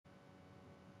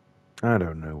I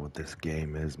don't know what this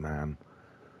game is, man.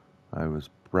 I was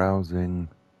browsing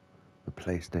the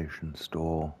PlayStation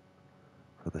Store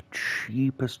for the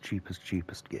cheapest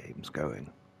games going.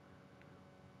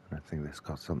 And I think this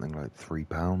cost something like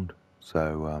 £3.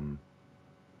 So,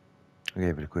 I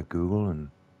gave it a quick Google and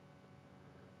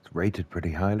it's rated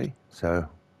pretty highly. So,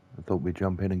 I thought we'd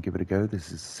jump in and give it a go.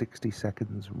 This is 60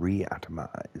 seconds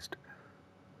Reatomized.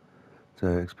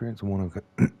 So, experience one of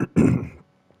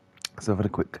so I've had a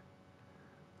quick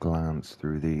glance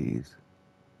through these.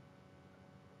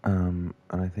 And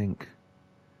I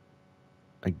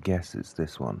guess it's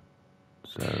this one.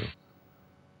 So,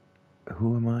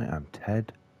 who am I? I'm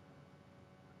Ted.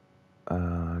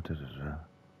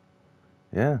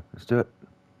 Yeah, let's do it.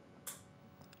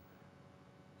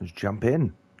 Let's jump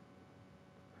in.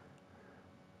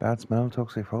 Bad smell,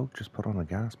 toxic fog, just put on a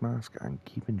gas mask and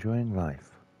keep enjoying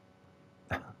life.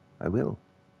 I will.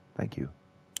 Thank you.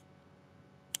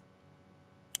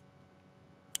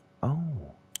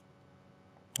 Oh.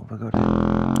 What have I got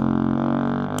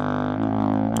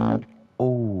here?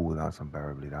 Oh, that's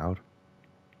unbearably loud.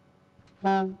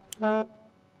 How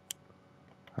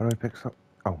do I pick up?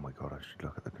 Oh my god, I should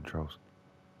look at the controls.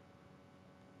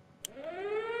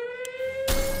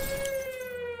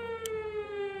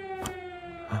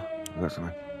 I got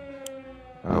something.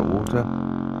 I got water.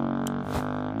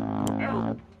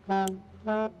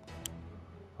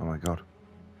 Oh my god.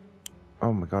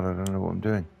 Oh my god, I don't know what I'm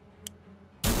doing.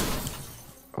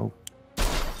 Oh.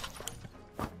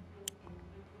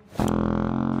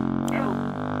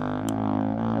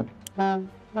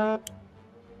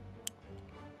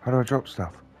 How do I drop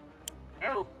stuff?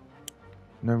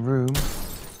 No room.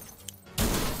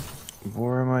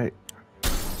 Where am I?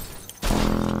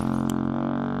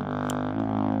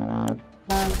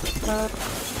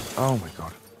 Oh my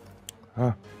god.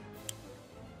 Huh.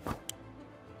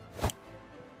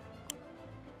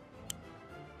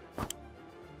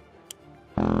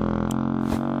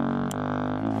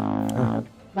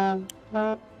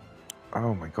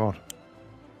 Oh my god.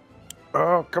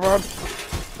 Oh, come on!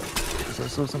 Because I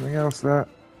saw something else there.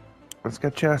 Let's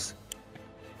get chess.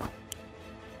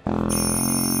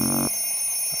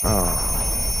 Oh.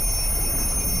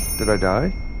 Did I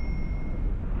die?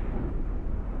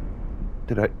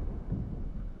 Did I?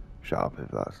 Shut up if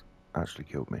that's actually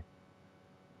killed me.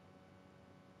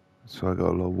 So I got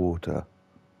a lot of water.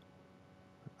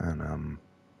 And, I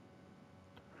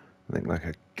think like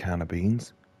a can of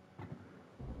beans.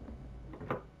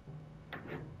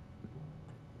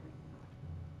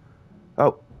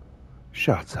 Oh.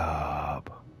 Shut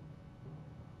up.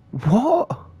 What?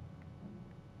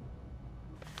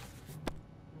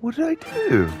 What did I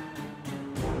do?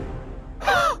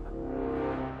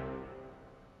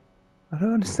 I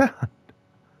don't understand.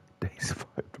 Day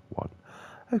survived 1.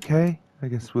 Okay, I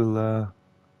guess we'll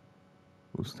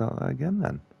start that again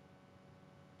then.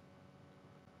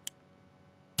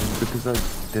 Because I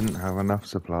didn't have enough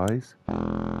supplies.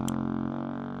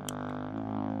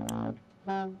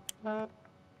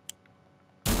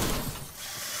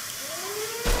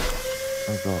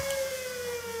 Oh god.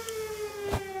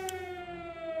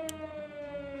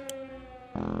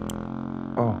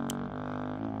 Oh.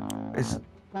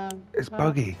 It's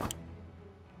buggy.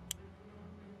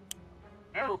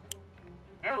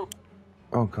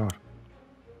 Oh god.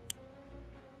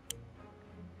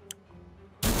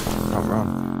 Can't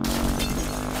run.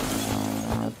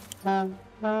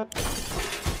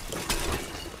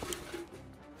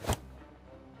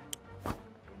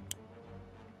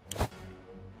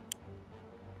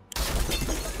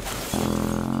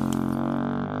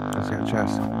 Let's get a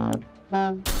chest.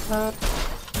 And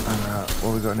what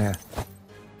have we got in here?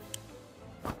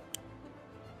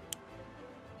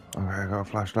 Okay, I got a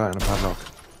flashlight and a padlock.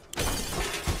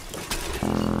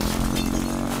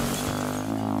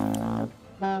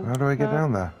 How do I get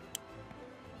down there?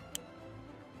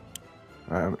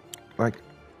 Like,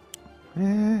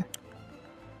 yeah.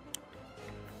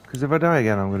 Because if I die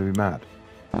again, I'm going to be mad.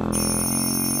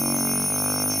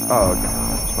 Oh, okay,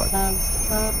 that's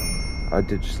fine. I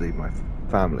did just leave my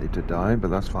family to die, but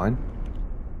that's fine.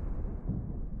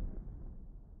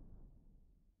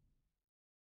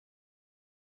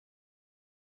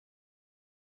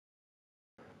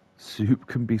 Soup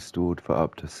can be stored for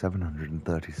up to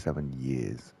 737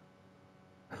 years.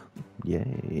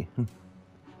 Yay.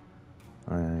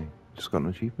 I just got an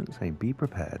achievement saying be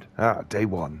prepared. Ah, day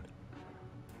 1.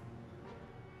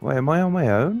 Wait, am I on my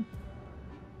own?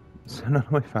 So none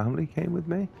of my family came with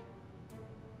me?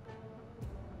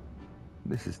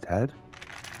 This is Ted.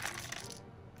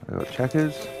 I got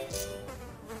checkers.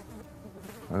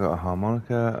 I got a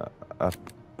harmonica, a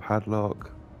padlock.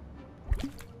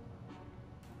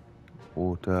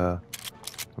 water,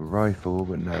 a rifle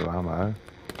but no ammo,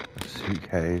 a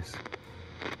suitcase,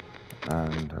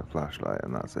 and a flashlight,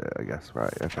 and that's it, I guess.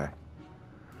 Right, okay.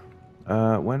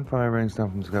 When fire rains down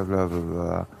from the sky, blah, blah,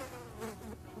 blah.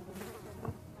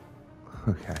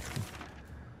 Okay.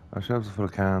 Our shelves are full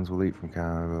of cans, we'll eat from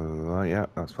cans, blah, blah, blah. Yeah,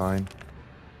 that's fine.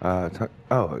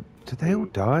 Oh, did they all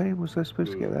die? Was I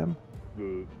supposed to get them?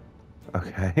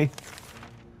 Okay.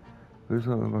 Who's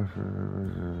not the most...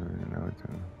 No,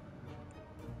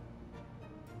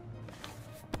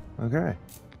 okay.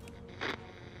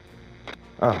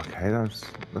 Oh, okay,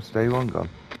 that's day one gone.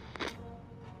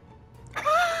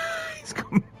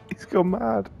 he's gone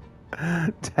mad.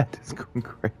 Ted has gone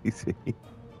crazy.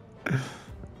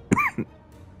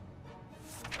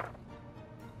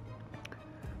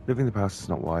 Living the past is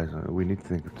not wise. We need to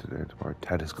think of today and tomorrow.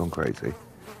 Ted has gone crazy.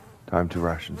 Time to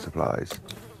ration supplies.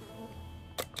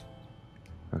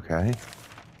 Okay.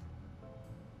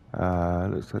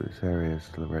 Looks like this area is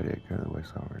still ready. Go to the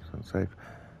west side. It's unsafe.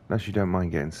 Unless you don't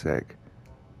mind getting sick.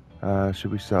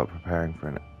 Should we start preparing for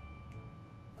it?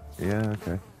 Yeah,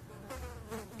 okay.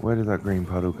 Where did that green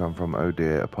puddle come from? Oh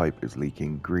dear, a pipe is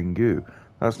leaking green goo.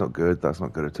 That's not good. That's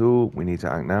not good at all. We need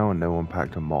to act now, and no one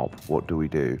packed a mop. What do we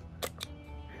do?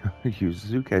 Use the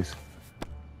suitcase.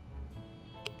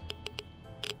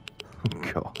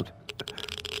 Oh God.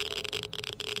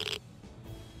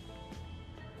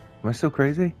 Am I still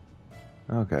crazy?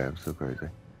 Okay, I'm still crazy.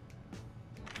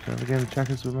 Should I have a game of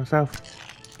checkers with myself?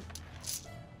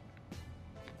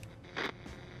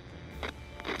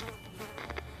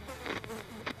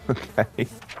 Okay.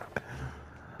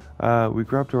 We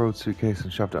grabbed our old suitcase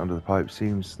and shoved it under the pipe.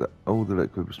 Seems that all the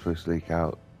liquid was supposed to leak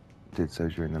out did so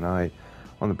during the night.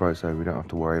 On the bright side, we don't have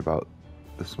to worry about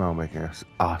the smell making us.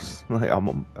 Like,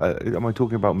 am I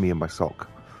talking about me and my sock?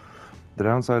 The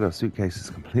downside, our suitcase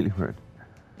is completely ruined.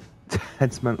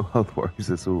 Ted's mental health worries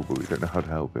us all, but we don't know how to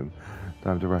help him.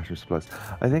 Time to ration supplies.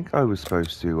 I think I was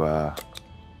supposed to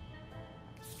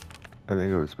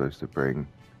bring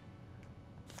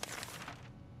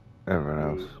everyone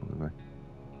else with me.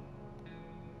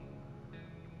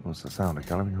 What's that sound? A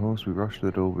galloping horse? We rushed to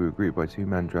the door. We were greeted by two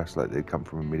men dressed like they'd come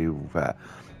from a medieval fair.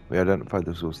 We identified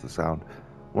the source of the sound.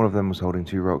 One of them was holding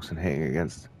two rocks and hitting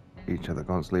against each other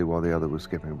constantly, while the other was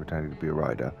skipping and pretending to be a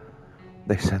rider.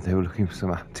 They said they were looking for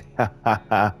some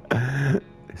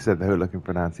They said they were looking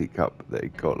for an antique cup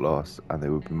that got lost, and they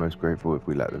would be most grateful if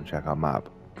we let them check our map,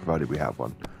 provided we have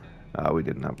one. We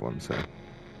didn't have one, so...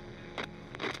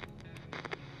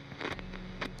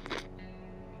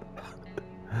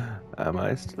 Am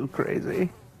I still crazy?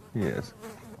 Yes.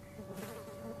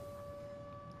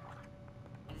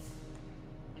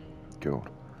 God.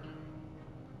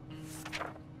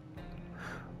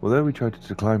 Although we tried to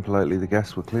decline politely, the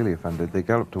guests were clearly offended. They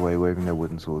galloped away, waving their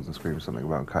wooden swords and screaming something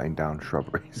about cutting down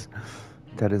shrubberies.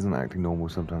 Ted isn't acting normal.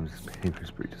 Sometimes his behavior is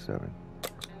pretty disturbing.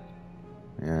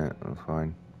 Yeah, that's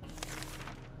fine.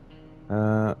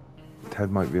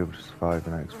 Ted might be able to survive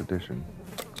an expedition.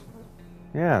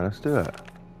 Yeah, let's do it.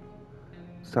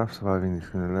 Stop surviving these.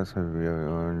 Let's hope we.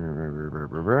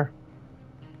 I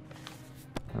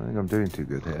think I'm doing too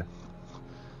good here.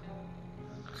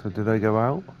 So did I go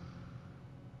out?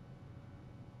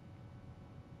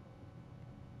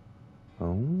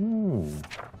 Oh.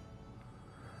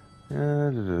 Yeah,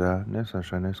 no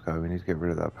sunshine, no sky. We need to get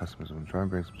rid of that pessimism. Try and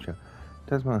bring some cheer.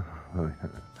 Desmond.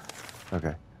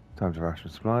 Okay. Time to ration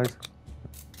supplies.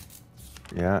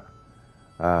 Yeah.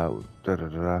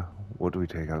 What do we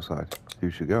take outside? Who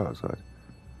should go outside?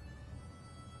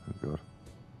 Oh God.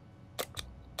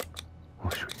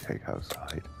 What should we take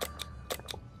outside?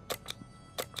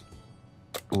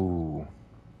 Ooh.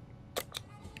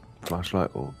 Flashlight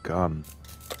or gun?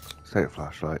 Let's take a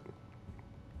flashlight.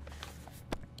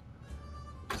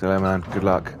 See you later, man. Good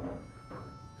luck.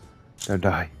 Don't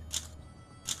die.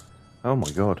 Oh my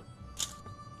God.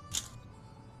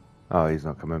 Oh, he's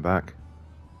not coming back.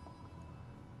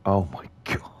 Oh my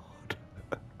God.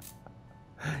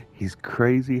 He's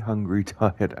crazy, hungry,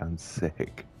 tired, and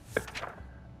sick.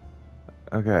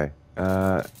 Okay.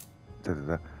 There's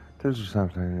just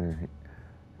something. It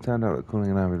turned out that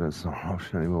calling an ambulance is not an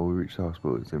option anymore. We reached the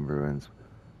hospital. It's in ruins.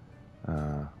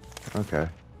 Okay.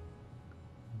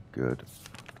 Good.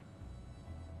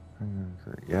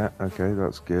 Yeah, okay,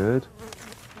 that's good.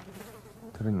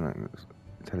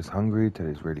 Ted is hungry, Ted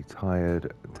is really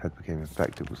tired, Ted became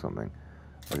infected with something.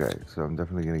 Okay, so I'm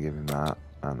definitely going to give him that,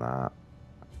 and that,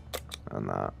 and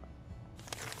that.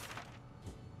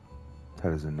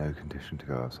 Ted is in no condition to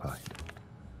go outside.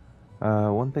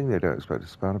 One thing they don't expect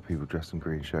is a amount of people dressed in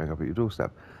green showing up at your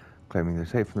doorstep. claiming they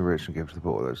take from the rich and give to the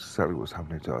poor. That's exactly what's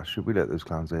happening to us. Should we let those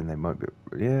clowns in? They might be...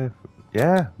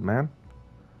 Yeah, man.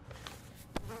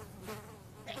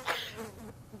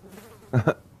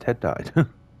 Ted died.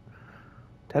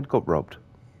 Ted got robbed.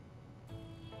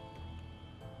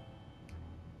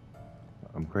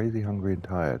 I'm crazy, hungry, and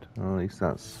tired. Well, at least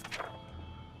that's...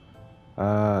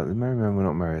 the merry men were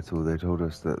not merry at all. They told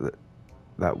us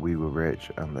that we were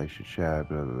rich and they should share,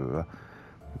 blah, blah, blah.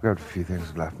 I grabbed a few things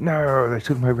and left. No, they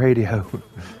took my radio.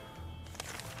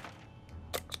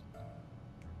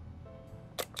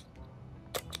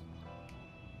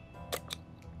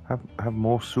 Have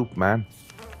more soup, man.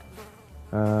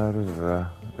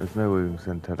 There's no way we can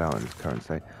send Ted out in his current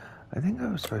state. I think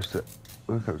I was supposed to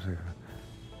look up to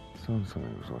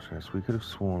something was watching us. We could have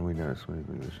sworn we noticed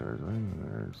moving in the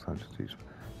shadows.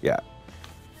 Yeah.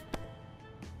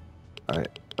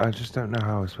 I just don't know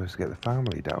how I was supposed to get the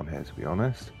family down here, to be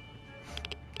honest.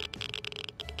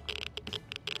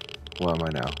 What am I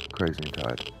now? Crazy and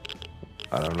tired.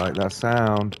 I don't like that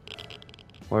sound.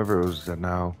 Whatever it was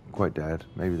now, quite dead.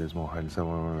 Maybe there's more hiding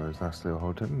somewhere on those nasty little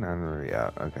Holton. And yeah,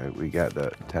 okay, we get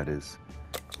that Ted is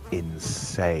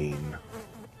insane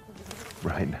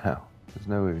right now. There's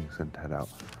no way we can send Ted out.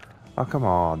 Oh, come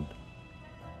on.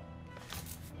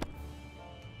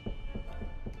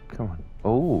 Come on.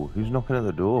 Oh, who's knocking at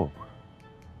the door?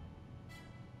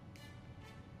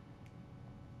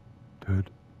 Ted,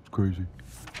 it's crazy.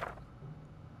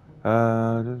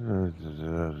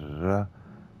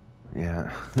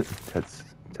 Yeah, Ted's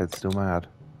still mad.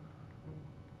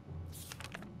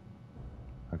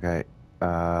 Okay,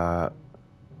 yeah,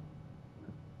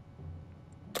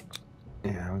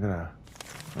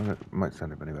 might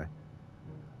send him anyway.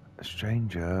 A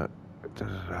stranger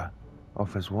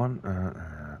offers one.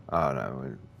 Oh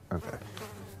no, okay.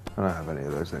 I don't have any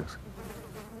of those things.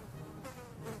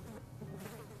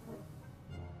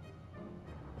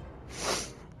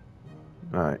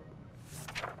 Right.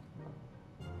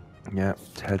 Yeah,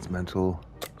 Ted's mental.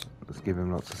 Let's give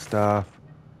him lots of stuff.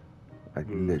 I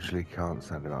literally can't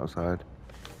send him outside.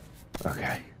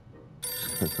 Okay.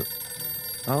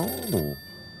 Oh.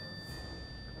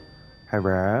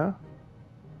 Hello.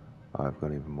 Oh, I've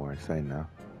got even more insane now.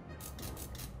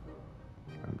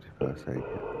 Empty first aid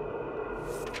kit.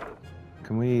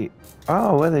 Can we...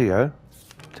 Oh, well, there you go.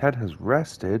 Ted has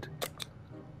rested.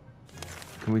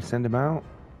 Can we send him out?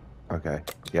 Okay.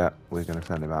 Yeah, we're going to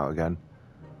send him out again.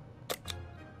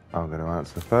 I'm going to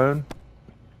answer the phone.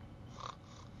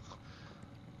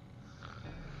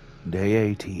 Day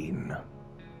 18.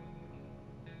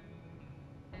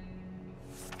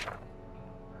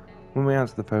 When we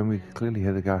answered the phone, we could clearly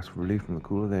hear the gasp of relief from the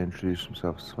cooler. They introduced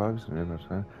themselves as survivors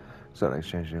and started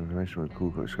exchanging information with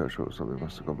cool coach cut short, so something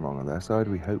must have gone wrong on their side.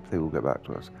 We hope they will get back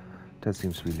to us. Ted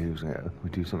seems to be losing it. We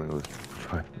do something with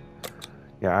this.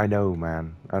 Yeah, I know,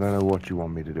 man. I don't know what you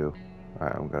want me to do.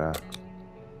 Alright, I'm gonna...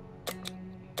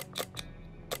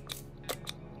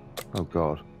 Oh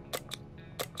god.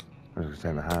 I'm just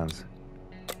gonna take my hands.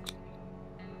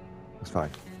 That's fine.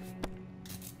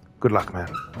 Good luck, man.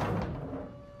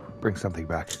 Bring something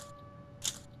back.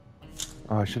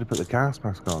 Oh, I should have put the gas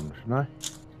mask on, shouldn't I?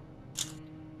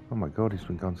 Oh my god, he's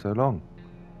been gone so long.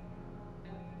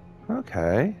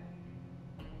 Okay.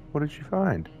 What did you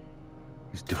find?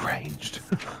 He's deranged.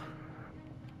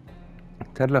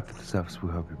 Ted left for the surface we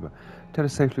were hoping for. Ted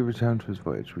has safely returned to his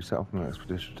voyage. We set off on an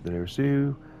expedition to the nearest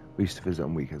zoo. We used to visit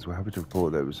on weekends. We're happy to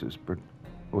report that it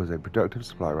was a productive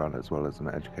supply run as well as an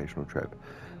educational trip.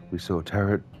 We saw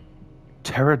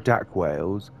pterodactyl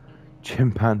whales,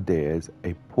 chimpanzees,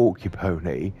 a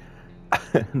porcupine,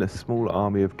 and a small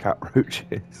army of cat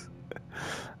roaches,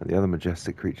 and the other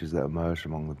majestic creatures that emerged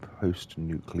among the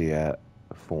post-nuclear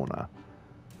fauna.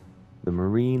 The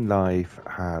marine life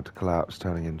had collapsed,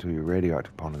 turning into a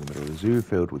radioactive pond in the middle of the zoo,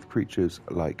 filled with creatures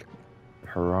like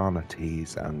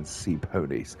piranhas and sea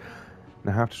ponies. In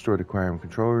a half-destroyed aquarium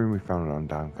control room, we found an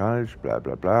undown cottage, blah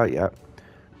blah blah, yep.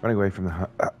 Running away from the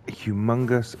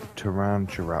humongous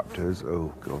taranturaptors,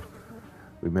 oh god.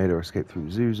 We made our escape through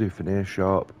the zoo from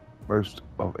earshot. Most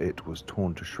of it was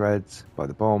torn to shreds by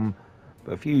the bomb,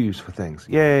 but a few useful things.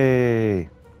 Yay!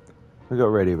 We got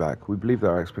radio back. We believe that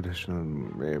our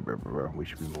expedition... We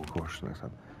should be more cautious next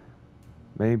time.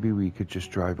 Maybe we could just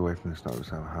drive away from this note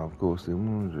somehow. Of course,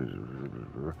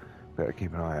 better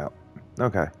keep an eye out.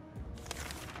 Okay.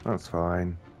 That's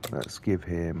fine. Let's give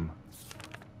him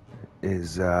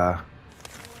his, if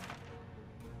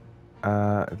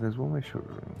there's one way short...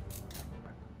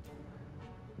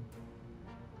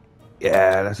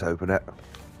 Yeah, let's open it.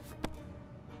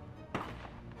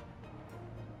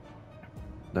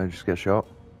 Don't just get shot.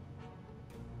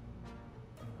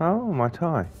 Oh, my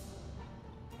tie.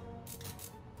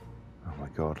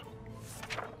 god.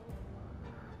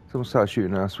 Someone started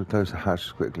shooting us. We closed the hatch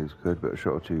as quickly as we could, but a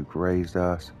shot or two grazed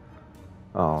us.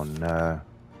 Oh no.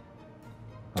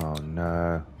 Oh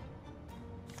no.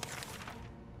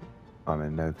 I'm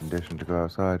in no condition to go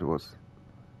outside. What's...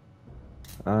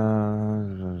 I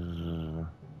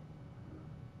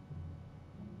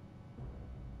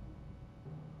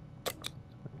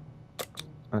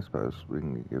suppose we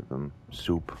can give them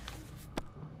soup.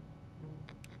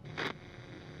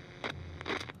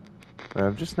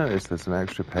 I've just noticed there's an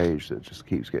extra page that just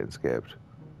keeps getting skipped.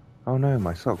 Oh no,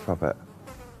 my sock puppet.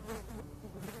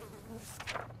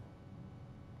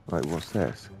 Wait, what's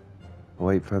this?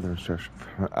 Await further instruction.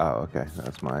 Oh, okay,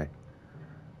 that's my...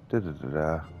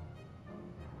 Da-da-da-da.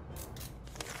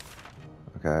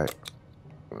 Okay.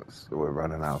 We're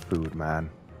running out of food, man.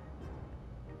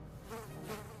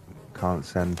 Can't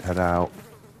send Ted out.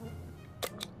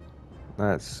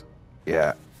 That's...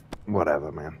 yeah.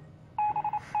 Whatever, man.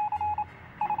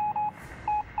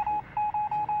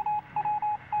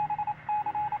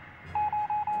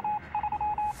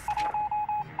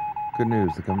 Good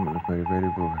news, the government has made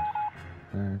available.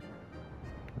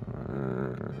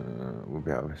 We'll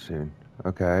be out of it soon.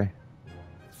 Okay.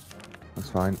 That's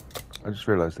fine. I just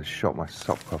realised they shot my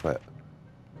sock puppet.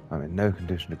 I'm in no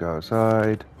condition to go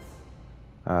outside.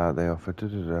 They offer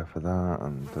da-da-da for that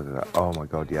and da-da-da. Oh my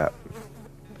god, yeah.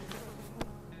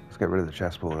 Let's get rid of the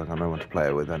chessboard. I've got no one to play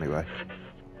it with anyway.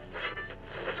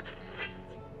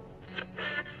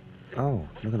 Oh,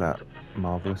 look at that.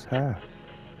 Marvellous hair.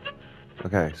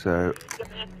 Okay, so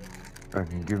I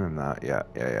can give him that. Yeah,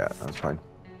 that's fine.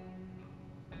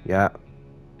 Yeah,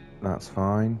 that's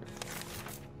fine.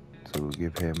 So we'll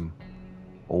give him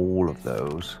all of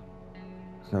those.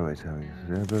 So wait,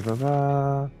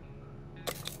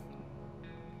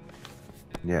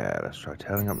 yeah, let's try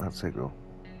telling up that signal.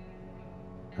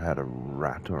 I had a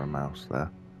rat or a mouse there.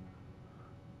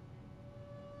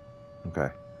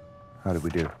 Okay, how did we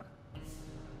do?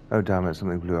 Oh damn it,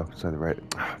 something blew up inside the radio.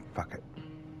 Ah, fuck it.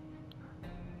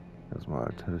 That's my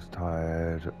Ted is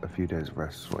tired. A few days of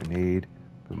rest is what I need.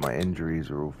 But my injuries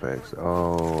are all fixed.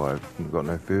 Oh, I've got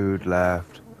no food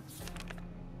left.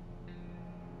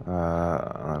 I've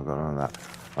got none of that.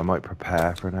 I might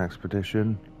prepare for an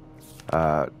expedition.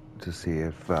 To see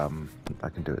if I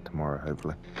can do it tomorrow,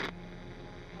 hopefully.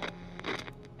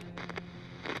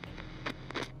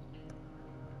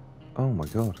 Oh my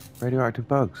god, radioactive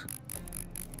bugs.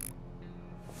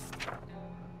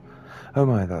 Oh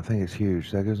my, that thing is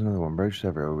huge. There goes another one. Roaches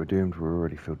everywhere. We're doomed. We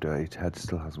already feel dirty. Ted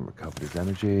still hasn't recovered his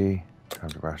energy. Time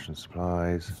to ration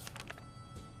supplies.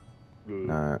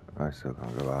 No, I still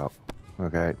can't go out.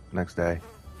 Okay, next day.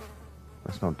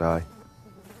 Let's not die.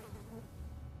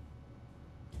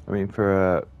 I mean,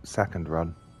 for a second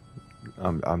run,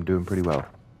 I'm doing pretty well.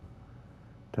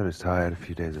 Ted is tired. A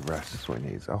few days of rest is what he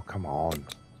needs. Oh, come on.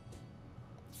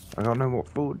 I got no more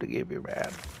food to give you,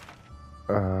 man.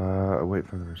 Wait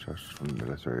for the instructions from the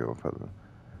military or further.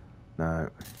 No,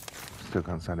 still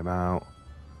can't send him out.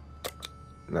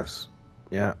 Let's,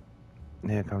 yeah.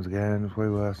 Here it comes again. It's way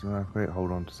worse than an earthquake.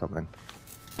 Hold on to something.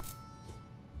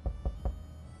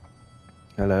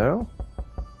 Hello?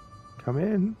 Come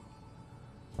in.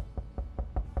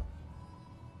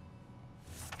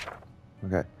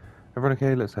 Okay. Everyone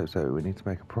okay? Let's hope so. We need to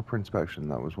make a proper inspection.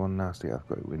 That was one nasty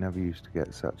earthquake. We never used to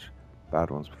get such bad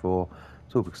ones before.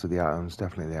 It's all because of the atoms.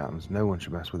 Definitely the atoms. No one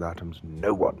should mess with atoms.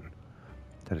 No one.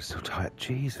 That is so tight.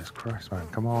 Jesus Christ, man.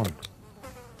 Come on.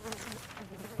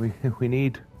 We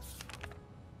need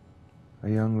a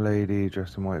young lady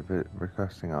dressed in white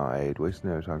requesting our aid.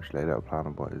 Wasting no time. She laid out a plan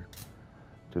of what is...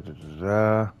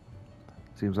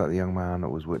 Seems like the young man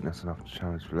was witness enough to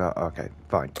challenge for that. Okay,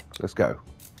 fine. Let's go.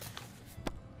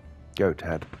 Go,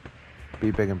 Ted.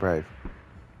 Be big and brave.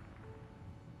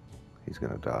 He's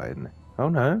gonna die, isn't he? Oh,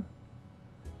 no.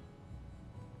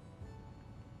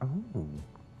 Oh.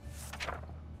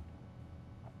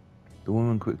 The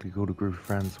woman quickly called a group of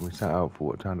friends and we set out for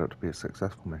what turned out to be a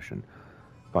successful mission.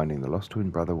 Finding the lost twin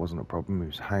brother wasn't a problem. He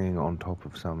was hanging on top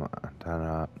of some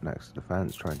antenna next to the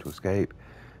fence, trying to escape.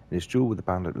 In his duel with the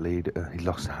bandit lead, he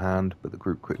lost a hand, but the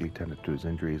group quickly tended to his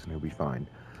injuries and he'll be fine.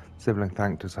 Sibling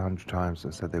thanked us 100 times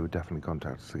and said they would definitely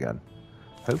contact us again.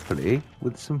 Hopefully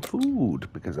with some food,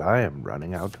 because I am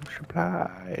running out of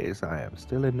supplies. I am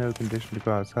still in no condition to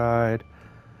go outside.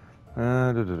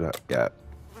 Yeah,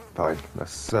 fine.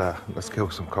 Let's kill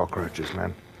some cockroaches,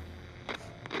 man.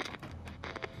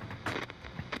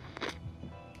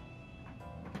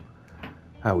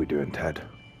 How we doing, Ted?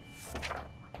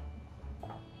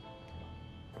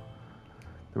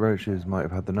 The roaches might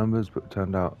have had the numbers, but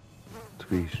turned out to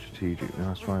be strategic. The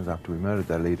Australians, after we murdered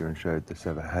their leader and showed the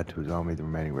severed head to his army, the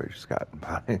remaining rich scattered and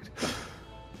panicked.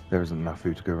 There isn't enough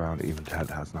food to go around. Even Ted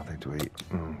has nothing to eat.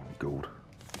 Gold.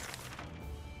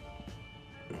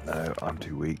 No, I'm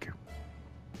too weak.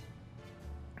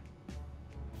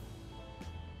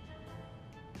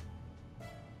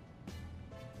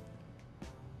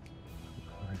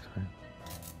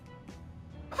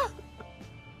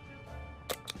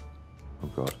 Oh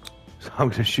god. So I'm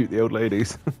gonna shoot the old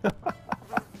ladies.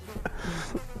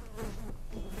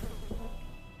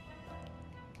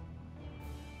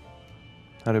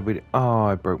 How did we... Oh,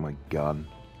 I broke my gun.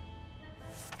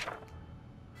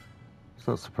 It's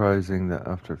not surprising that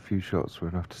after a few shots were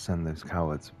enough to send those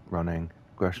cowards running.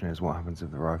 The question is, what happens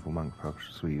if the rifle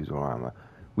manufacturers we use all armor?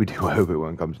 We do hope it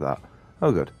won't come to that.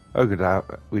 Oh good. Oh good.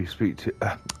 We speak to...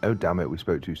 oh damn it, we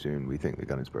spoke too soon. We think the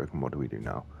gun is broken. What do we do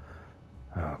now?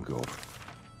 Oh god.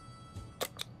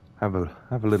 Have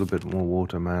a little bit more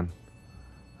water, man.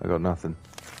 I got nothing.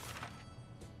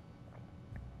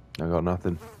 I got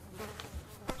nothing.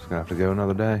 Just gonna have to go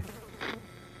another day.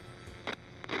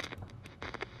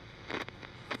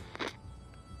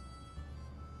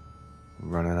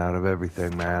 Running out of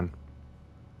everything, man.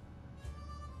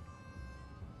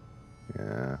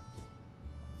 Yeah.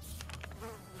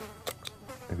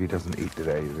 If he doesn't eat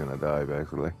today, he's gonna die,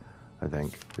 basically. I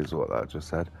think, is what that just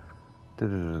said.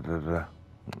 Da-da-da-da-da.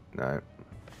 No.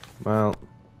 Well.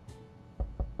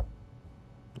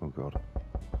 Oh god.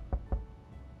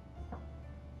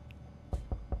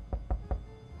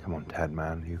 Come on, Ted,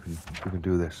 man. You can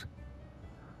do this.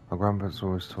 Our grandparents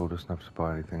always told us not to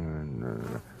buy anything.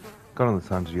 And, gone on the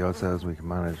time to yard sales, we can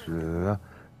manage.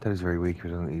 Ted is very weak. If he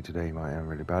doesn't eat today, he might end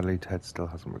really badly. Ted still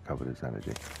hasn't recovered his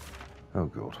energy. Oh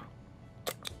god.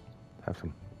 Have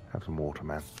some water,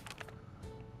 man.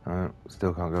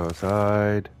 Still can't go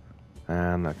outside.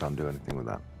 And I can't do anything with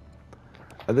that.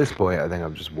 At this point, I think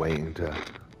I'm just waiting to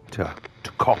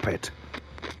cop it.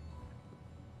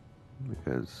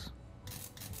 Because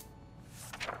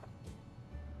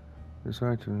this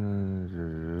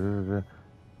item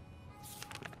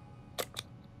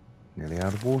nearly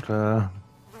out of water.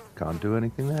 Can't do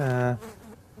anything there.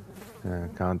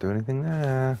 Can't do anything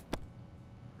there.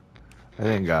 I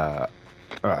think alright,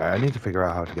 I need to figure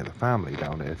out how to get the family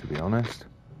down here, to be honest.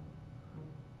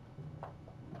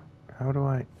 How do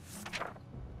I...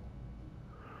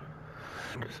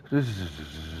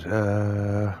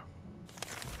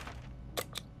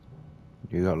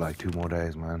 You got like 2 more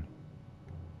days, man.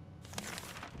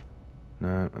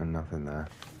 No, and nothing there.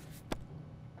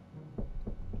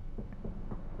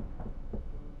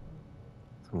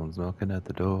 Someone's knocking at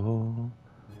the door.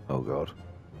 Oh god.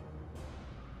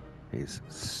 He's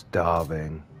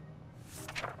starving.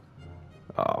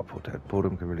 Oh, poor Ted.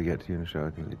 Boredom can really get to you in a show.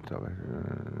 I can lead to topic.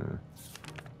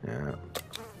 Yeah.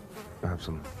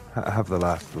 Have the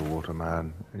last of the water,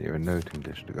 man. And you're in no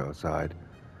condition to go outside.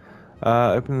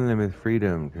 Open the limit with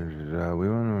freedom. We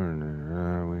want.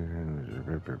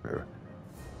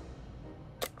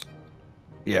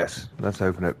 Yes, let's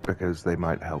open it because they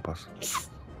might help us.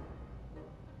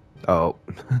 Oh,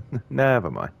 never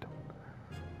mind.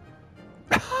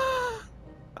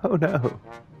 Oh no.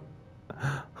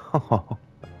 Oh.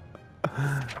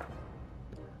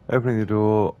 Opening the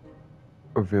door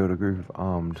revealed a group of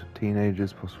armed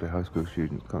teenagers, possibly high school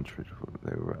students.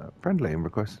 They were friendly and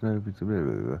requested over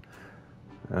to.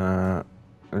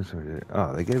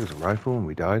 Oh, they gave us a rifle and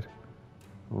we died.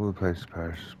 All the places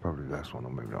perished. Probably the last one,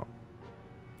 or maybe not.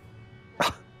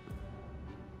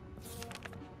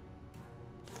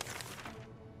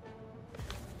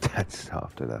 Dead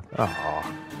starved to death. Oh,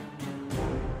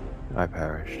 I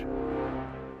perished.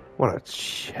 What a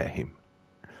shame.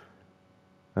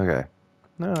 Okay.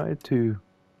 No, I had two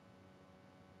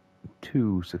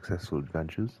successful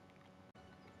adventures.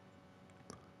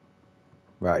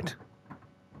 Right.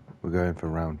 We're going for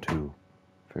round 2.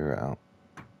 Figure it out.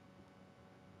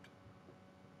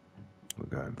 We're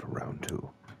going for round 2.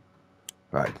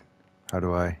 Right. How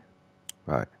do I...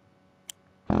 Right.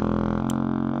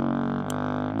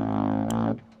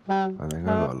 I think I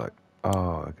got like...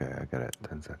 Oh, okay, I get it.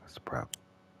 10 seconds to prep.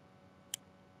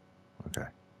 Okay.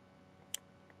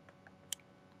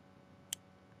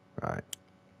 Right.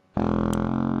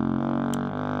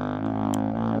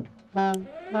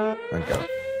 And go.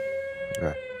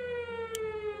 Okay.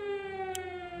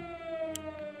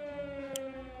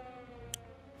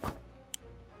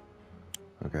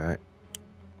 Okay.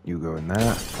 You go in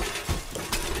there.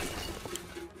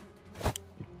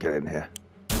 Get in here.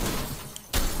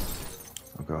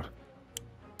 Oh god.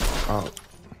 Oh.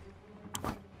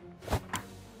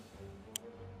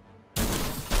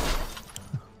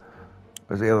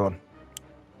 Where's the other one?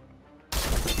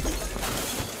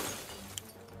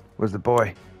 Where's the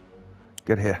boy?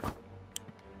 Get here.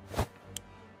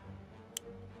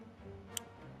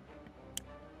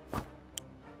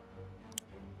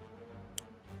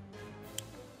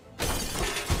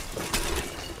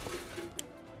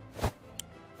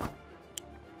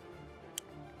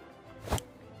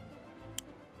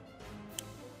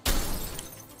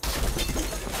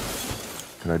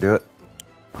 Can I do it?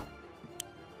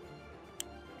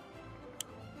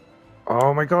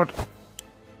 Oh my god!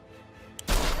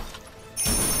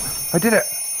 I did it!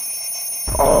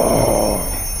 Oh!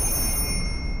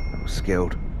 That was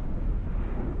skilled.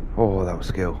 Oh, that was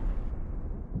skill.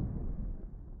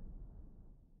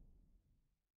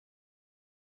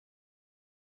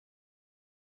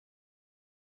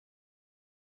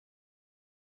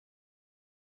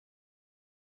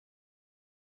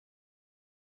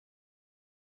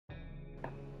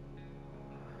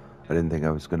 I didn't think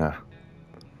I was gonna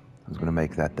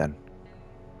make that then.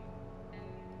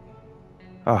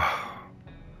 Oh,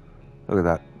 look at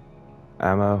that.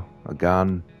 Ammo, a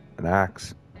gun, an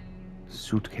axe,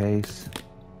 suitcase,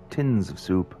 tins of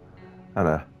soup, and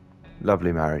a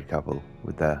lovely married couple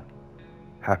with their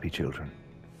happy children.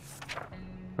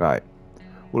 Right.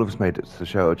 All of us made it to the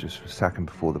shelter just a second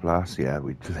before the blast. Yeah,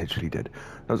 we literally did.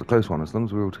 That was a close one. As long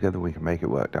as we're all together, we can make it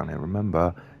work down here.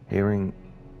 Remember, hearing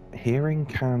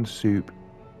canned soup.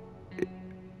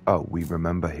 Oh, we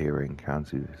remember hearing canned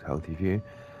soup is healthy for you.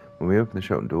 When we opened the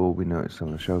shelter door, we noticed some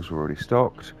of the shelves were already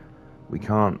stocked. We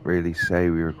can't really say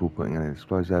we recall putting any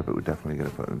supplies there, but we're definitely going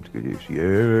to put them to good use.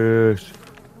 Yes!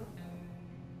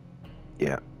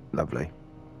 Yeah, lovely.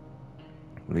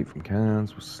 We'll eat from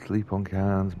cans, we'll sleep on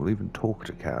cans, we'll even talk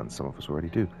to cans. Some of us already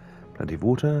do. Plenty of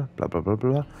water, blah, blah, blah,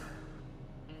 blah.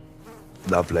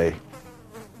 Lovely.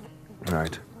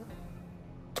 Right.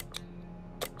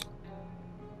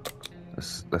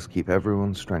 Let's keep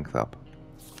everyone's strength up.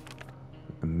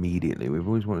 Immediately. We've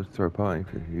always wanted to throw a party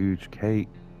for a huge cake,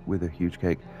 with a huge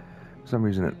cake. For some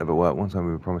reason it never worked. One time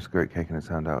we were promised a great cake and it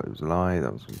turned out it was a lie.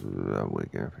 That was... we're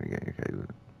going to get a cake.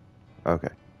 Okay,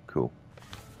 cool.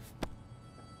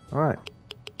 Alright.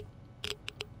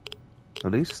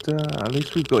 At least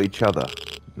we've got each other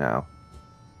now.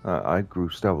 I grew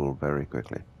stubble very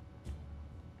quickly.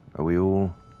 Are we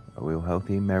all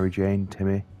healthy? Mary Jane,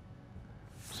 Timmy?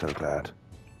 So glad.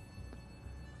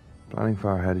 Planning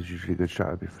far ahead is usually a good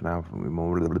strategy for now.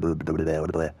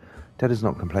 Ted is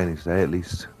not complaining today, at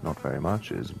least not very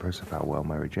much. It is impressive how well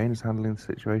Mary Jane is handling the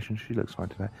situation. She looks fine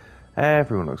today.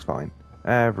 Everyone looks fine.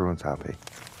 Everyone's happy.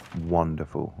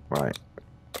 Wonderful. Right.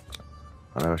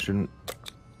 I know I shouldn't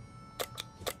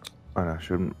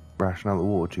ration out the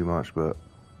water too much, but,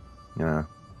 you know.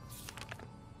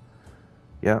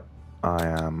 Yep, I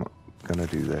am gonna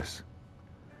do this.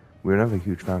 We're never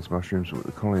huge fans of mushrooms, but with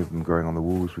the colony of them growing on the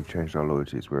walls, we've changed our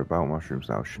loyalties. We're about mushrooms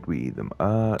now. Should we eat them?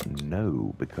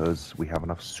 No, because we have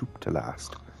enough soup to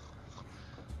last.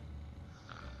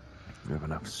 We have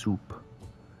enough soup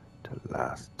to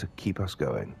last, to keep us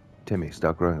going. Timmy,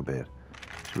 start growing a beard.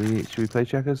 Should we play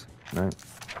checkers? No.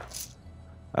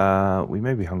 We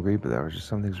may be hungry, but there are just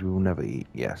some things we will never eat.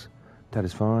 Yes. That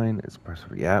is fine. It's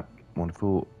impressive. Yep.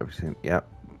 Wonderful. Everything. Yep.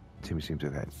 Timmy seems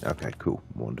okay. Okay, cool.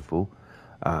 Wonderful.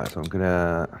 So I'm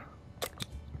gonna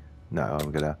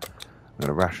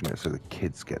ration it so the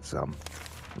kids get some,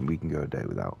 and we can go a day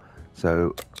without.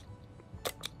 So,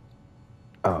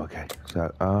 oh, okay.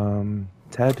 So,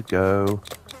 Ted, go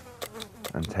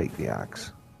and take the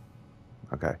axe.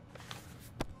 Okay.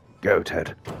 Go,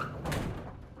 Ted.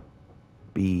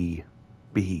 Be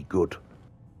good.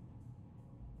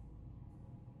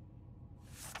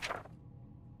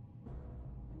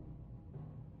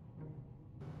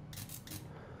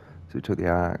 So we took the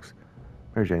axe.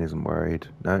 Mary Jane isn't worried.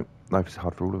 No, life is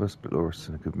hard for all of us, but Laura's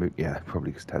in a good mood. Yeah,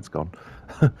 probably because Ted's gone.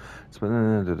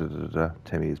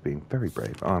 Timmy is being very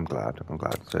brave. Oh, I'm glad.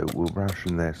 So we'll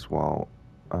ration this while,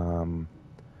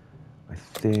 I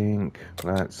think,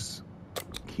 let's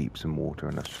keep some water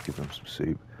and let's just give them some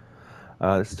soup.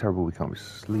 This is terrible. We can't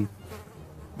sleep.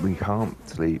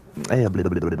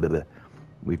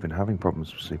 We've been having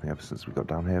problems with sleeping ever since we got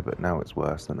down here, but now it's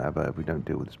worse than ever. If we don't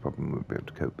deal with this problem, we won't be able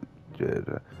to cope.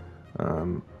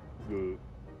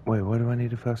 Wait, why do I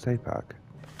need a first aid pack?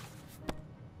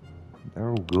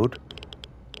 They're all good.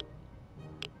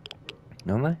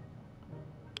 Aren't they?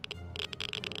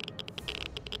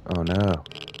 Oh no.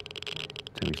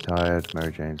 Timmy's tired,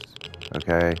 Mary Jane's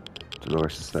okay.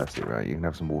 Dolores is thirsty, right? You can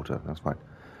have some water, that's fine.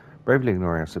 Bravely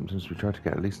ignoring our symptoms, we tried to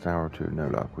get at least an hour or two, no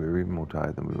luck. We were even more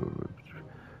tired than we were.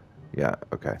 Yeah,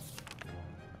 okay.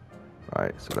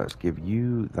 Right, so let's give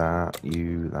you that,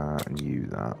 and you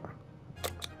that.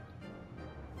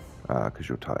 Because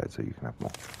you're tired, so you can have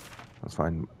more. That's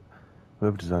fine.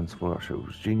 Whoever designed this Fallout ship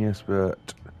was genius,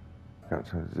 but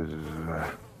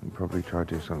you probably try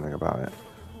to do something about it.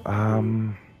 I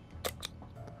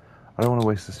don't want to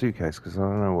waste the suitcase because I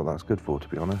don't know what that's good for, to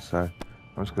be honest. So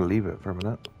I'm just going to leave it for a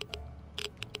minute.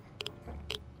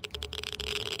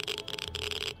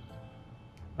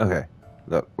 Okay,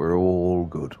 look, we're all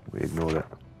good. We ignored it.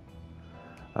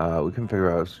 We couldn't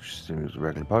figure out if it was a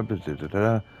regular pipe.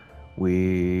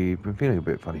 We've been feeling a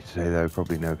bit funny today, though.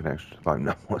 Probably no connection to the pipe,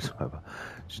 none whatsoever.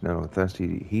 She's no longer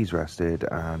thirsty. He's rested,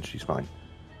 and she's fine.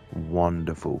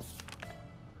 Wonderful.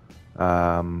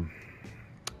 I'm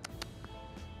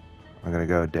gonna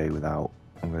go a day without.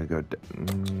 I'm gonna go.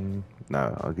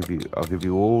 No, I'll give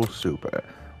you all soup.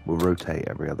 We'll rotate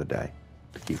every other day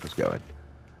to keep us going.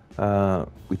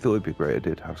 We thought it'd be a great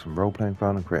idea to have some role-playing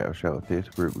fun and create our shelter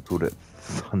theatre group. We called it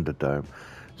Thunderdome.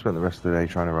 Spent the rest of the day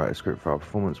trying to write a script for our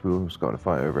performance. We almost got in a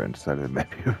fight over it and decided maybe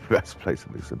it would be best to play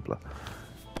something simpler.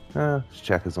 It's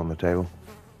checkers on the table.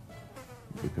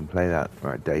 We can play that.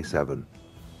 Right, day 7.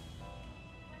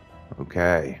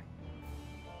 Okay.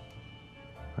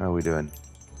 How are we doing?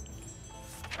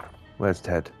 Where's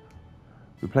Ted?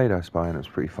 We played I Spy and it was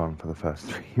pretty fun for the first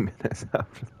 3 minutes.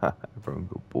 After that, everyone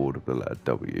got bored of the letter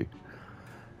W.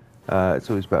 It's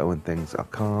always better when things are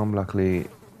calm. Luckily,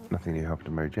 nothing new happened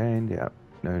to Mary Jane. Yeah,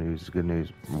 no news is good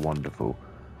news. Wonderful.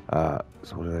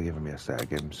 So what did I give him yesterday? I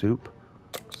gave him soup.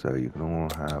 So you can all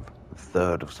have a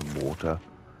third of some water.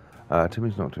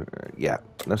 Timmy's not too... yeah,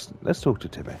 let's talk to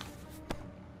Timmy.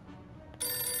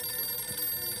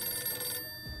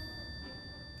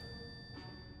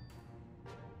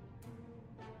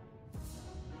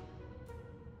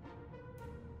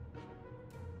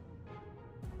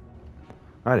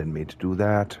 I didn't mean to do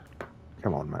that.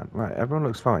 Come on, man. Right, everyone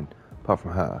looks fine. Apart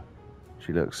from her.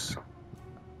 She looks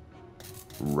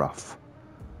rough.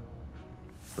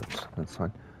 But that's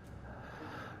fine.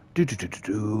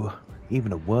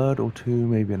 Even a word or two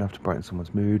may be enough to brighten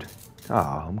someone's mood.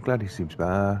 I'm glad he seems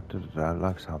better.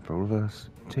 Life's hard for all of us.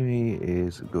 Timmy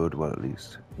is good. Well, at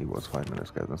least he was 5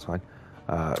 minutes ago. That's fine.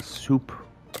 Soup,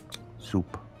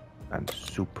 and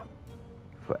soup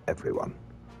for everyone.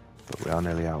 But we are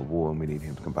nearly out of water and we need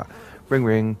him to come back. Ring,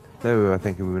 ring. There we were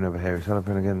thinking we would never hear his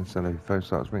telephone again. Suddenly the phone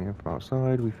starts ringing from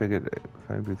outside. We figured the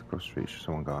phone booth across the street, should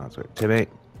someone go answer it. Timmy,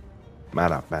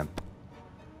 man up, man.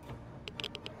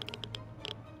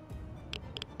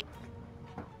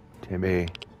 Timmy.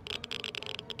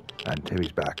 And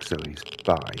Timmy's back, so he's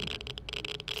fine.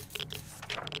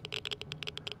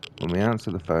 When we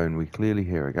answer the phone, we clearly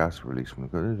hear a gas release from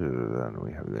the... and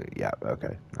we have the... yeah,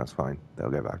 okay, that's fine.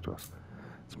 They'll get back to us.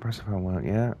 It's impressive how well...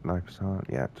 yeah, life is hard.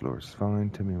 Yeah, Dolores is fine.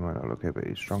 Timmy might not look okay, but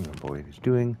he's strong and boy, he's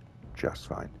doing just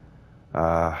fine.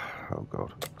 Oh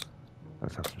god.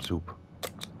 Let's have some soup.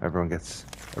 Everyone gets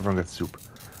soup.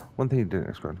 One thing you didn't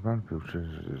expect about people...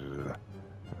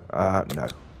 no.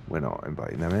 We're not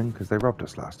inviting them in, because they robbed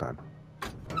us last time.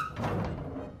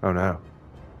 Oh no.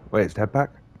 Wait, is Ted back?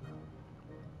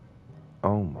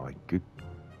 Oh my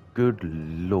good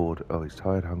lord. Oh, he's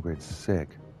tired, hungry, and sick.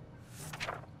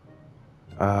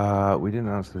 We didn't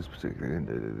answer this particularly.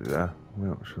 We're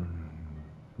not sure.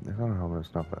 They can't harm us,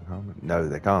 not back home. No,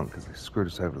 they can't, because they screwed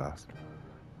us over last.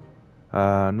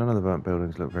 None of the burnt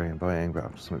buildings look very inviting, but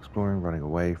after some exploring, running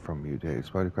away from mutated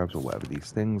spider crabs or whatever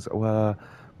these things were,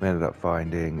 we ended up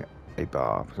finding a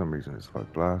bar. For some reason, it's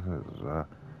 5 glass.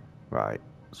 Right,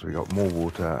 so we got more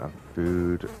water and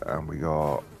food, and we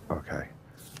got... okay.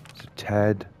 So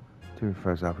Ted, Timmy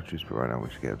prefers apple juice, but right now we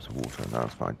should get him some water, and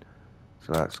that's fine.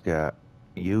 So let's get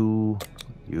you,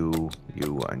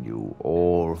 and you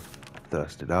all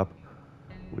thirsted up.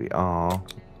 We are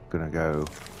gonna go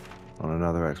on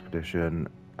another expedition,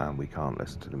 and we can't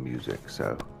listen to the music,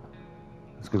 so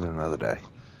let's give it another day.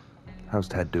 How's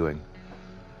Ted doing?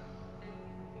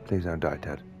 Please don't die,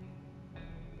 Ted.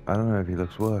 I don't know if he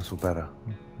looks worse or better.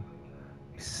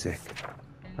 He's sick.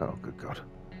 Oh, good God.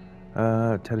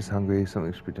 Ted is hungry.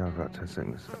 Something should be done about Ted's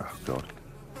sickness. Oh,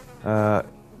 God.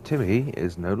 Timmy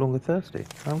is no longer thirsty.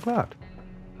 I'm glad.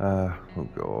 Oh,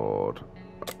 God.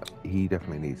 He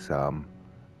definitely needs some.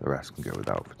 The rest can go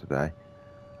without for today.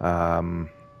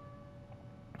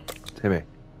 Timmy.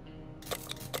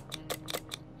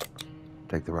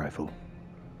 Take the rifle.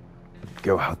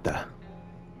 Go out there.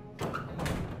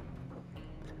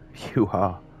 You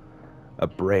are a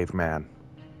brave man.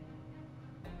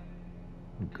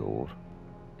 God.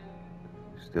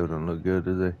 Still don't look good,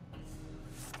 does he?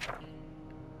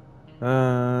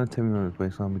 Timmy on his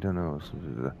baseline, we don't know what else to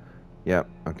do. Yep,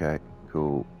 okay,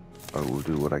 cool. I will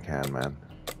do what I can, man.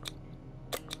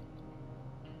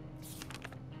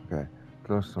 Okay.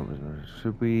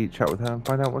 Should we chat with her and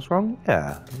find out what's wrong?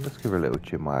 Yeah, let's give her a little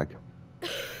chin wag.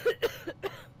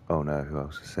 Oh no, who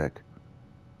else is sick?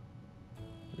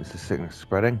 Is the sickness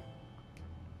spreading?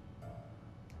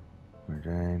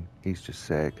 Jane, he's just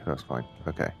sick, that's fine.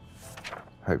 Okay.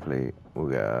 Hopefully we'll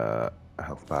get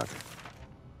health back.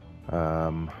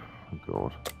 Oh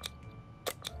god.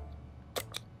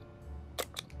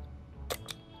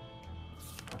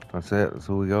 That's it, that's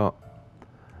all we got.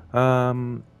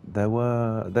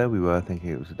 There we were thinking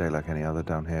it was a day like any other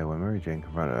down here when Mary Jane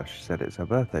confronted her. She said it's her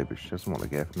birthday, but she doesn't want a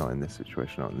gift, not in this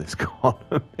situation, not in this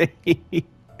economy.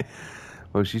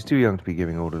 Well, she's too young to be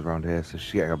giving orders around here, so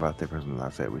she's getting a birthday present and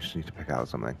that's it. We just need to pick out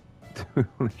something. Do we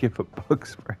want to give her bug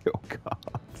spray or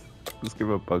cards? Let's give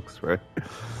her bug spray.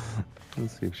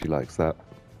 Let's see if she likes that.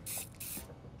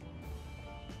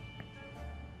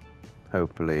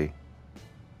 Hopefully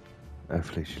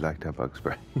she liked her bug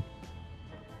spray.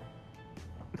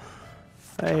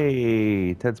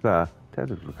 Hey, Ted's better. Ted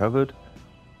has recovered.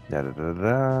 Da da da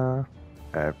da.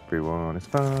 Everyone is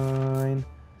fine.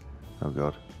 Oh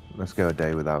god, let's go a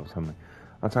day without something.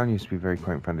 Our town used to be a very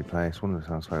quaint, friendly place. One of the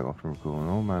townsfolk often recall an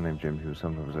old man named Jim who was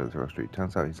sometimes over the street.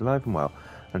 Turns out he's alive and well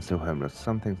and still homeless.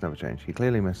 Some things never change. He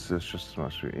clearly misses us just as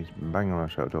much. He's been banging on our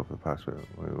shoulder door for the past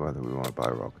whether we want to buy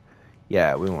a rock.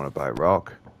 Yeah, we want to buy a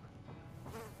rock.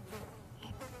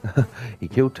 He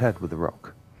killed Ted with a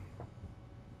rock.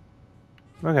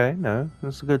 Okay, no,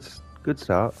 that's a good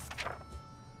start.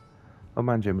 Old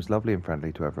man Jim was lovely and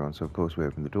friendly to everyone, so of course we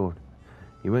opened the door.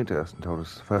 He winked at us and told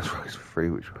us the first rock is for free,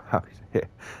 which we're happy to hear.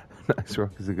 A nice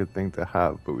rock is a good thing to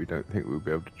have, but we don't think we'll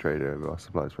be able to trade over our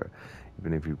supplies for it,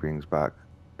 even if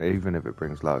it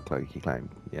brings luck like he claimed.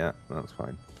 Yeah, that's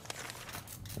fine.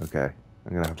 Okay,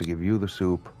 I'm gonna have to give you the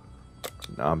soup.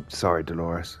 I'm sorry,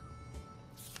 Dolores.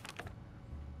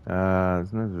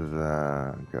 There's no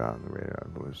go out on the radio.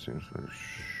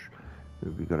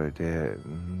 We got an idea.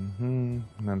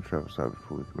 None travel side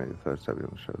before we can make the first step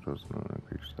on the show.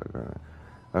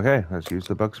 Okay, let's use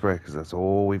the bug spray because that's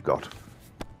all we've got.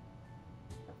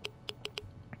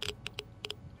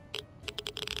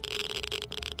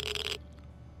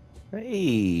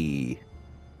 Hey,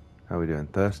 how are we doing?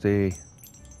 Thirsty?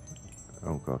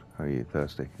 Oh god, how are you?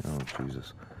 Thirsty? Oh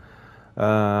Jesus.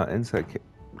 Insect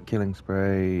killing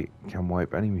spray can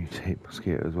wipe any mutate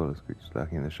mosquito as well as creatures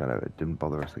lurking in the shadow. It didn't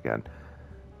bother us again.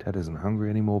 Ted isn't hungry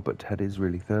anymore, but Ted is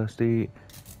really thirsty.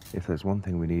 If there's one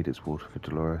thing we need, it's water for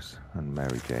Dolores, and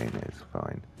Mary Jane is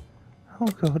fine. Oh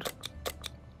god.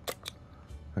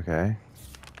 Okay.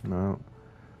 No.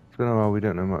 It's been a while, we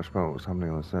don't know much about what's happening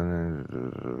on the sun.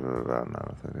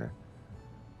 No, it's okay.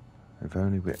 If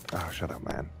only we... Oh, shut up,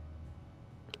 man.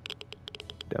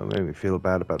 Don't make me feel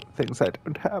bad about the things I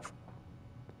don't have.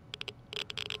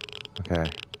 Okay.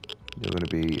 You're gonna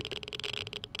be...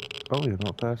 Oh, you're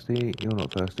not thirsty, you're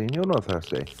not thirsty, and you're not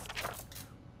thirsty.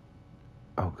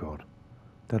 Oh god.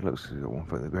 Dad looks like he's got one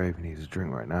foot in the grave. He needs a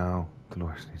drink right now.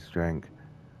 Dolores needs a drink.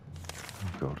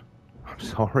 Oh god. I'm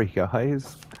sorry,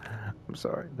 guys. I'm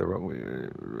sorry. The wrong way.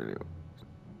 Really.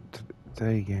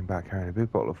 Today he came back carrying a big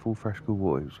bottle of full fresh cool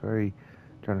water. He was very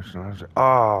generous. And I was like,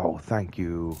 oh, thank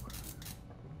you.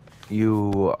 There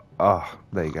you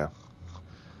go.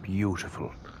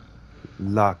 Beautiful.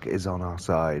 Luck is on our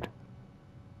side.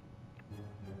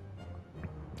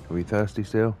 Are we thirsty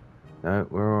still? No,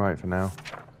 we're alright for now.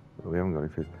 We haven't got any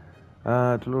food.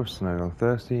 Dolores is no longer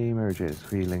thirsty. Mary Jane is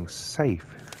feeling safe.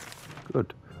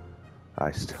 Good.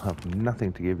 I still have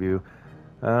nothing to give you.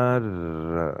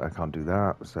 I can't do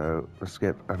that, so let's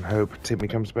skip and hope Timmy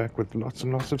comes back with lots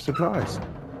and lots of supplies.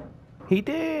 He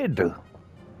did!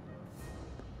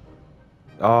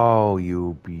 Oh,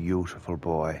 you beautiful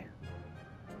boy.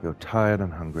 You're tired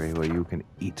and hungry, well, you can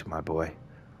eat, my boy.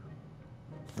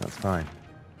 That's fine.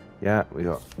 Yeah, we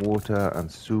got water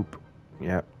and soup.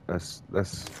 Yeah, let's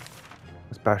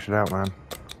bash it out, man.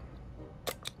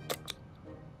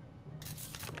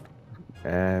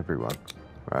 Everyone.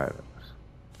 Right.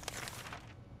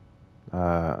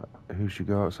 Who should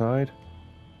go outside?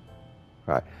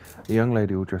 Right. The young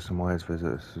lady will dress in wires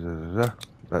visit.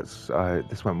 This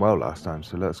went well last time,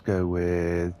 so let's go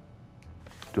with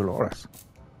Dolores.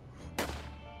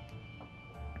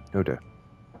 Oh dear.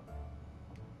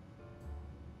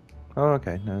 Oh,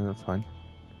 okay. No, that's fine.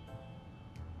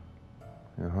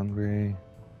 You're hungry.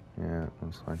 Yeah,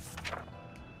 that's fine.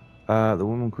 The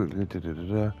woman quickly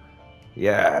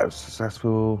Yeah,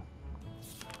 successful.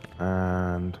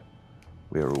 And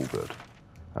we are all good.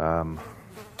 I'm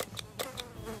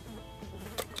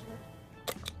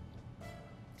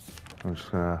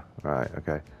just gonna... Right,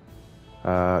 okay.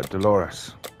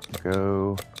 Dolores,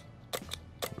 go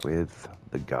with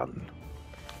the gun.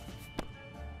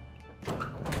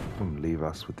 Leave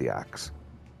us with the axe.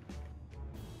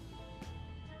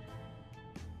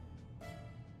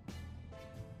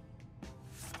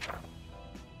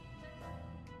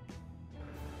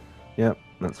 Yep,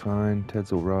 that's fine.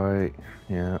 Ted's alright.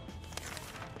 Yeah.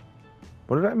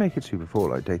 What did I make it to before?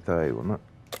 Like day 30, wasn't it?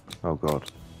 Oh god.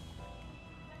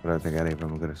 I don't think any of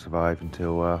them are going to survive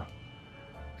until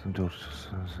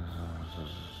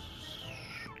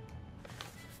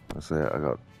that's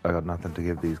it. I got nothing to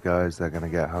give these guys. They're going to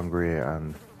get hungry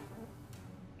and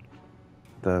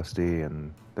thirsty,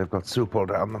 and they've got soup all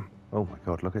down them. Oh my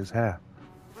god, look at his hair.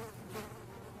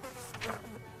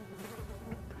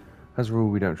 As a rule,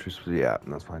 we don't choose. Yeah,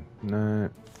 that's fine. No.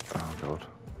 Oh god.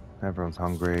 Everyone's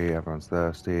hungry, everyone's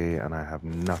thirsty, and I have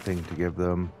nothing to give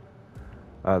them.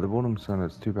 The Warnham Sun,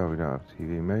 it's too bad we don't have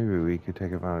TV. Maybe we could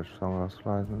take advantage of some of our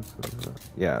supplies.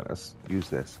 Yeah, let's use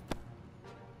this.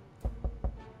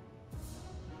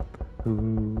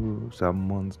 Ooh,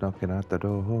 someone's knocking at the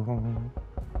door.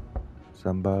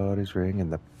 Somebody's ringing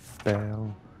the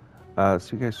bell. So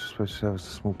you guys are supposed to have a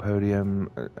small podium.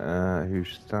 Who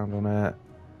should stand on it?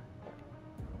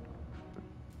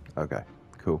 Okay,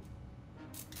 cool.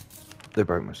 They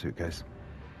broke my suitcase.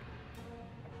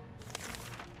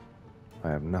 I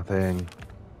have nothing.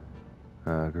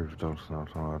 Group of dogs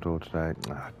knocked on our door today.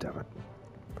 Ah, damn it.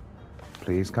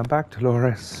 Please come back,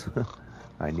 Dolores.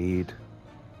 I need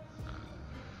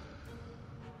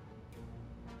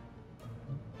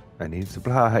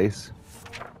supplies.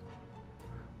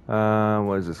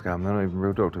 What is this scam? They're not even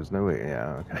real doctors. No way.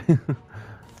 Yeah, okay.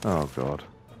 Oh, God.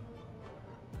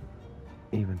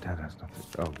 Even Ted has nothing.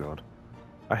 Oh, God.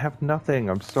 I have nothing.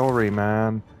 I'm sorry,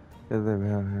 man.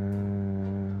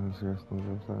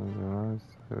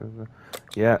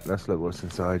 Yeah, let's look what's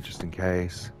inside just in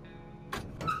case.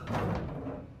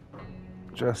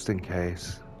 Just in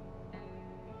case.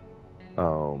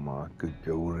 Oh my good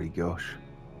golly gosh.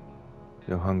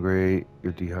 You're hungry,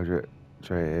 you're dehydrated.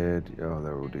 Oh,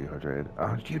 they're all dehydrated.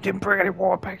 Oh, you didn't bring any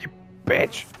water back, you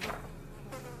bitch!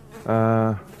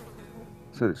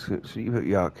 So you put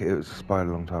yuck, it was expired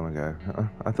a long time ago.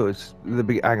 I thought it's the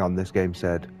big. Hang on, this game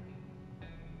said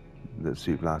that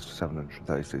soup lasts for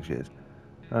 736 years.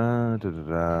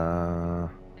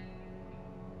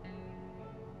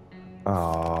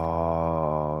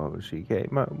 Oh, she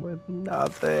came up with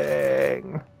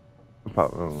nothing.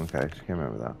 Apart from, okay, she came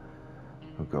up with that.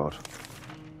 Oh god,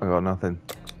 I got nothing.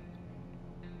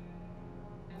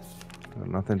 Got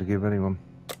nothing to give anyone.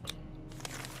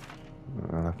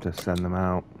 I'll have to send them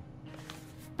out.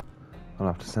 I'll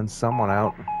have to send someone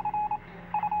out.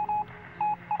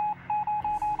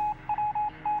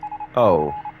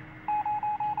 Oh.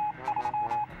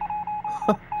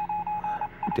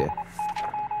 Dear.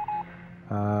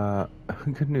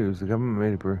 Good news. The government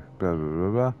made a blah blah blah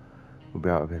blah. We'll be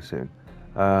out of here soon.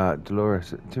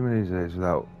 Dolores, too many days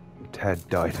without Ted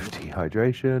died of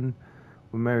dehydration.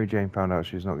 When Mary Jane found out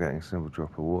she was not getting a single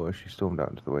drop of water, she stormed out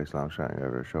into the wasteland, shouting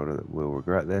over her shoulder that we'll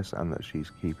regret this and that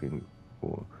she's keeping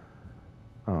water.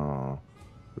 Oh.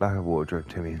 Lack of water drove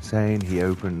Timmy insane. He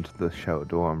opened the shelter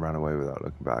door and ran away without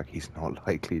looking back. He's not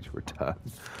likely to return.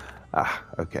 Ah,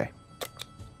 okay.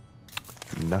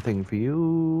 Nothing for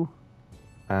you.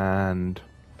 And,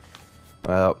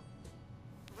 well,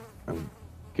 I'm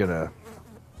gonna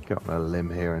go on a limb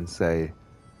here and say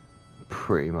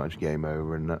pretty much game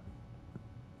over, and that.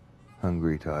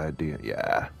 Hungry, tired,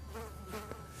 yeah.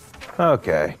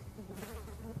 Okay.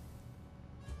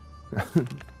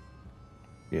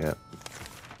 Yeah.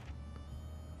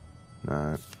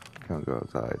 No, can't go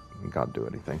outside. Can't do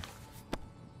anything.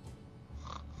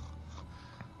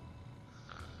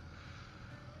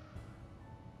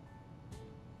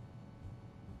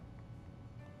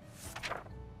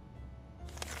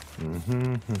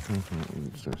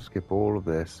 So skip all of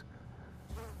this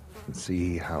and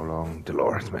see how long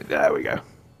Dolores made. There we go.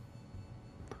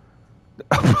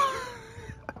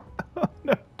 Oh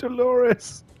no,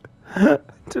 Dolores.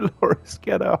 Dolores,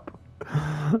 get up.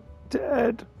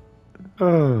 Dead.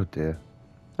 Oh dear.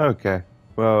 Okay.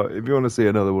 Well, if you want to see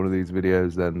another one of these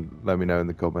videos, then let me know in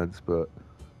the comments, but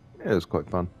it was quite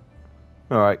fun.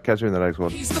 Alright, catch you in the next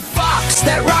one. He's the fox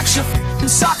that rocks your f***ing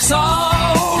socks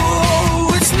off.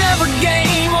 It's never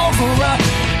game over.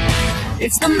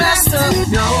 It's the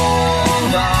Themasternova.